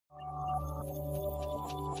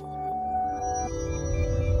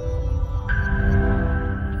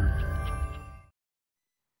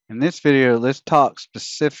this video, let's talk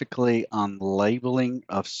specifically on labeling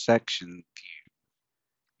of section view.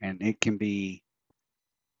 And it can be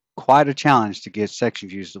quite a challenge to get section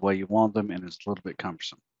views the way you want them, and it's a little bit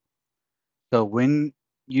cumbersome. So when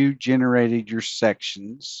you generated your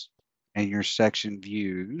sections and your section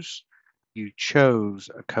views, you chose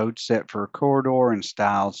a code set for a corridor and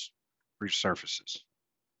styles for your surfaces.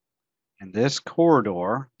 And this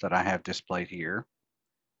corridor that I have displayed here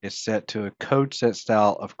is set to a code set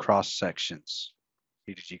style of cross sections,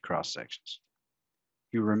 P2G cross sections.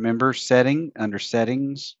 You remember setting under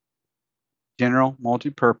settings, general,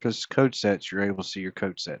 multi-purpose code sets, you're able to see your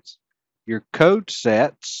code sets. Your code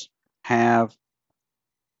sets have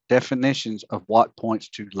definitions of what points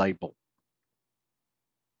to label.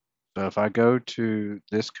 So if I go to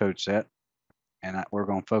this code set and we're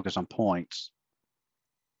going to focus on points,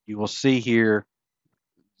 you will see here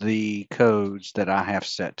the codes that I have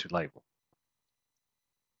set to label.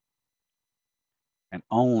 And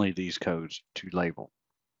only these codes to label.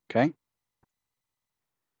 Okay.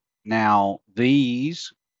 Now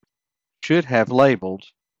these should have labeled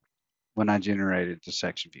when I generated the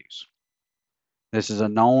section views. This is a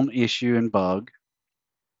known issue and bug,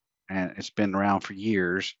 and it's been around for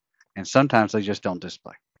years, and sometimes they just don't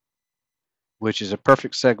display, which is a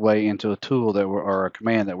perfect segue into a tool that or a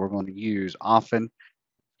command that we're going to use often.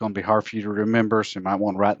 It's going to be hard for you to remember, so you might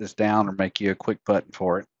want to write this down or make you a quick button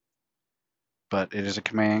for it. But it is a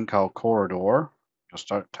command called corridor. You'll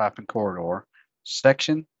start typing corridor,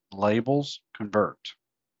 section, labels, convert.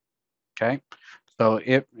 Okay, so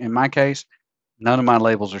if in my case, none of my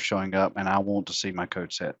labels are showing up, and I want to see my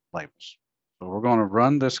code set labels. So we're going to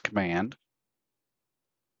run this command,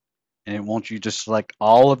 and it wants you to select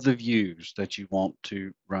all of the views that you want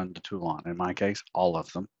to run the tool on. In my case, all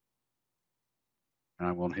of them. And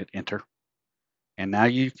I'm going to hit enter. And now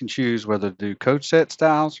you can choose whether to do code set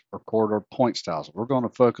styles or corridor point styles. We're going to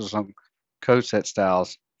focus on code set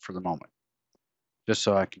styles for the moment, just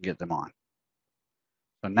so I can get them on.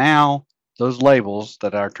 So now those labels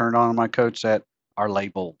that are turned on in my code set are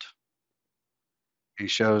labeled. It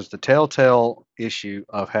shows the telltale issue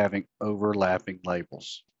of having overlapping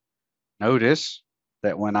labels. Notice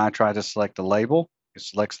that when I try to select a label, it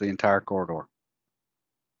selects the entire corridor.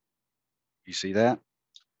 You see that?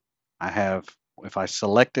 If I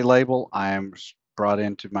select a label, I am brought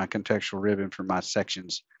into my contextual ribbon for my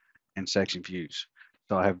sections and section views.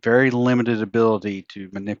 So I have very limited ability to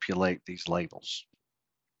manipulate these labels.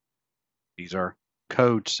 These are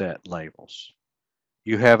code set labels.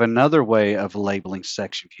 You have another way of labeling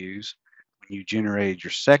section views when you generated your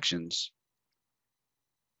sections.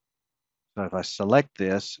 So if I select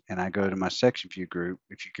this and I go to my section view group,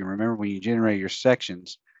 if you can remember when you generate your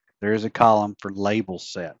sections, there is a column for label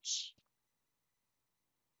sets,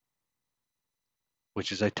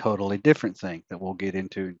 which is a totally different thing that we'll get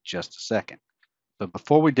into in just a second. But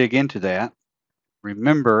before we dig into that,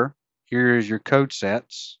 remember here is your code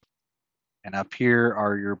sets, and up here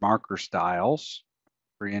are your marker styles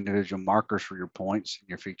for individual markers for your points and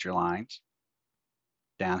your feature lines.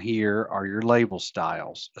 Down here are your label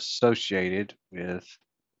styles associated with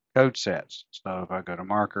code sets. So if I go to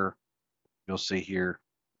marker, you'll see here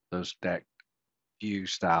those that view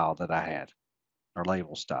style that I had, or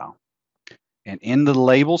label style. And in the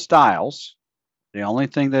label styles, the only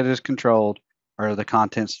thing that is controlled are the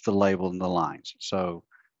contents of the label and the lines. So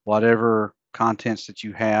whatever contents that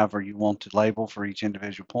you have or you want to label for each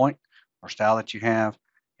individual point or style that you have,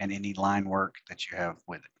 and any line work that you have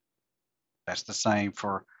with it. That's the same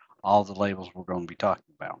for all the labels we're going to be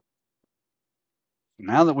talking about.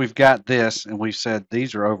 Now that we've got this and we've said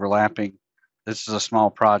these are overlapping, this is a small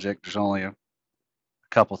project. There's only a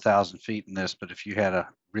couple thousand feet in this, but if you had a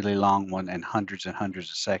really long one and hundreds of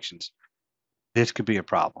sections, this could be a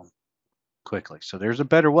problem quickly. So there's a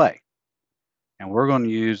better way. And we're going to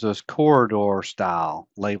use those corridor style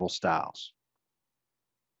label styles.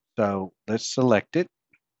 So let's select it.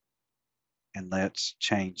 And let's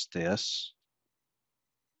change this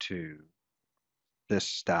to this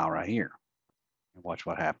style right here. And watch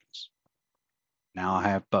what happens. Now I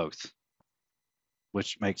have both,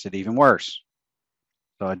 which makes it even worse.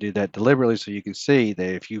 So I do that deliberately so you can see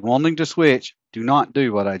that if you're wanting to switch, do not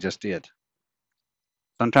do what I just did.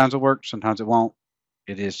 Sometimes it works, sometimes it won't.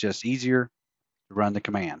 It is just easier to run the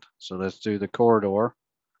command. So let's do the corridor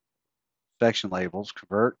section labels,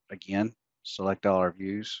 convert again, select all our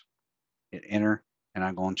views, hit enter, and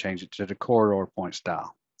I'm going to change it to the corridor point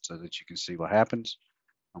style so that you can see what happens.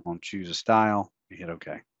 I'm going to choose a style and hit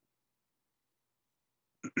OK.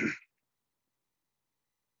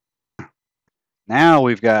 Now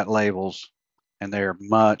we've got labels and they're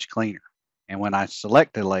much cleaner. And when I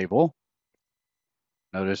select a label,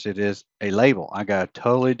 notice it is a label. I got a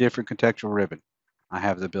totally different contextual ribbon. I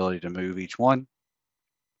have the ability to move each one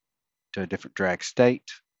to a different drag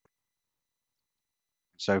state,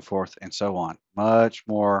 so forth and so on. Much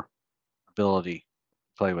more ability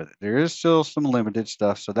to play with it. There is still some limited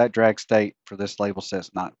stuff, so that drag state for this label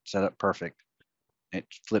set's not set up perfect. It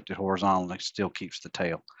flipped it horizontal and still keeps the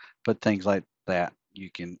tail. But things like that you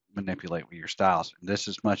can manipulate with your styles. And this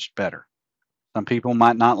is much better. Some people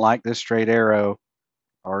might not like this straight arrow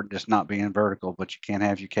or just not being vertical, but you can't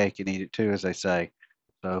have your cake and eat it too, as they say.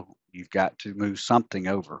 So you've got to move something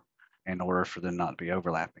over in order for them not to be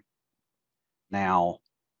overlapping. Now,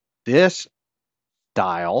 this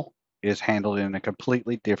style is handled in a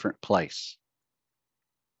completely different place.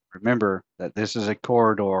 Remember that this is a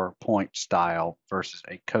corridor point style versus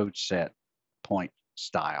a code set point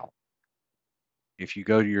style. If you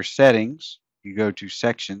go to your settings, you go to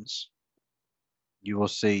sections, you will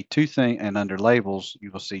see two things, and under labels,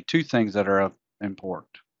 you will see two things that are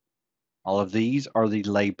important. All of these are the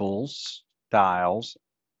labels, styles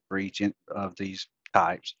for each of these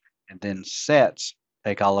types, and then sets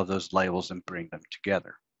take all of those labels and bring them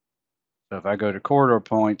together. So if I go to corridor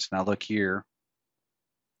points, now look here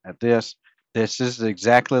at this, this is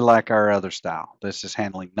exactly like our other style. This is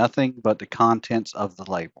handling nothing but the contents of the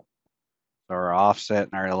label. So our offset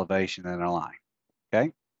and our elevation and our line,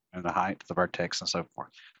 okay? And the height of our text and so forth.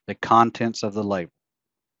 The contents of the label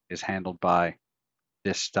is handled by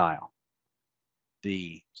this style.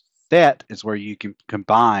 The set is where you can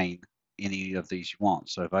combine any of these you want.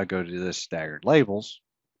 So if I go to this staggered labels,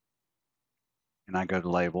 and I go to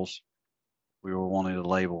labels, we were wanting to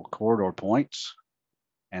label corridor points,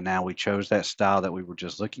 and now we chose that style that we were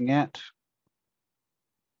just looking at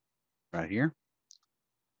right here.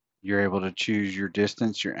 You're able to choose your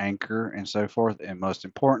distance, your anchor, and so forth. And most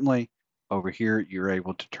importantly, over here, you're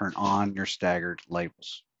able to turn on your staggered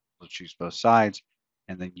labels. So choose both sides,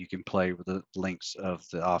 and then you can play with the lengths of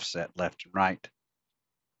the offset left and right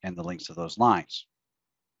and the lengths of those lines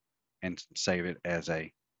and save it as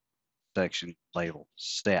a section label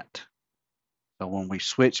set. So when we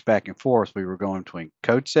switched back and forth, we were going between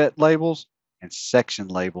code set labels and section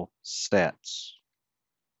label sets.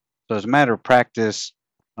 So as a matter of practice,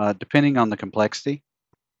 depending on the complexity,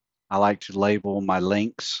 I like to label my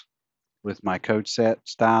links with my code set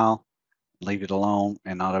style, leave it alone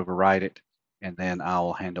and not override it. And then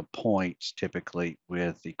I'll handle points typically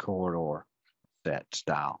with the corridor set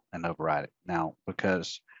style and override it. Now,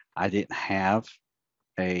 because I didn't have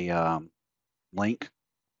a link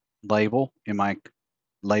label in my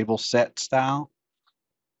label set style,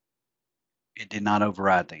 it did not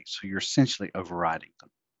override these. So you're essentially overriding them.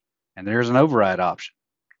 And there's an override option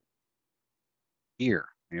here.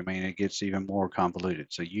 I mean, it gets even more convoluted.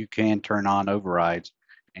 So you can turn on overrides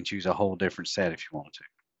and choose a whole different set if you wanted to.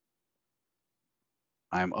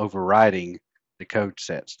 I'm overriding the code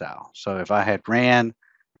set style. So if I had ran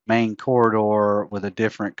main corridor with a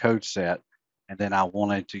different code set, and then I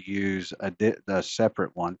wanted to use a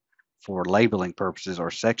separate one for labeling purposes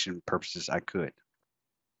or section purposes, I could.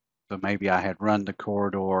 So maybe I had run the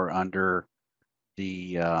corridor under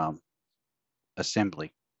the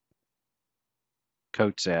assembly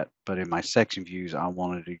code set, but in my section views, I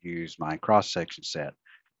wanted to use my cross section set.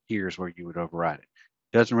 Here's where you would override it.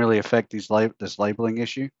 Doesn't really affect this labeling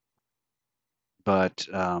issue, but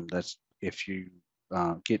that's if you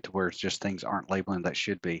get to where it's just things aren't labeling that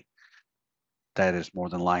should be, that is more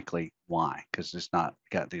than likely why, because it's not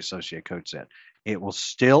got the associated code set. It will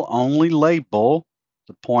still only label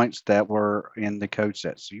the points that were in the code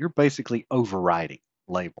set. So you're basically overriding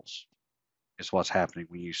labels is what's happening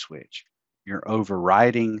when you switch. You're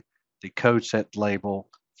overriding the code set label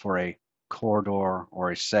for a corridor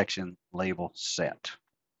or a section label set.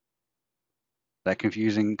 Is that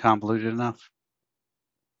confusing and convoluted enough?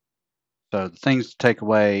 So the things to take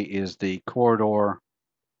away is the corridor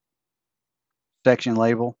section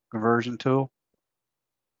label conversion tool,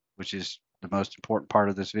 which is the most important part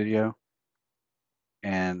of this video,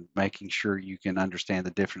 and making sure you can understand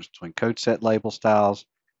the difference between code set label styles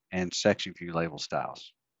and section view label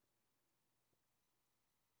styles.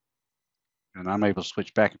 And I'm able to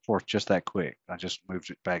switch back and forth just that quick. I just moved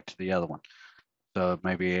it back to the other one. So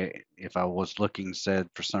maybe if I was looking, said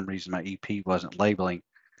for some reason my EP wasn't labeling,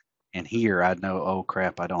 and here I'd know, oh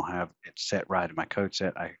crap, I don't have it set right in my code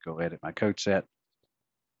set. I could go edit my code set,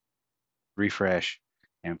 refresh,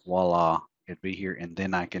 and voila, it'd be here. And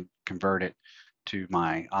then I can convert it to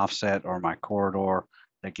my offset or my corridor.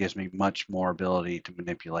 That gives me much more ability to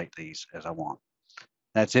manipulate these as I want.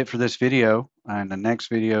 That's it for this video. In the next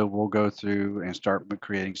video, we'll go through and start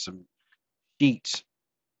creating some sheets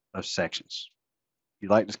of sections. If you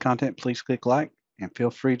like this content, please click like and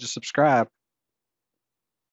feel free to subscribe.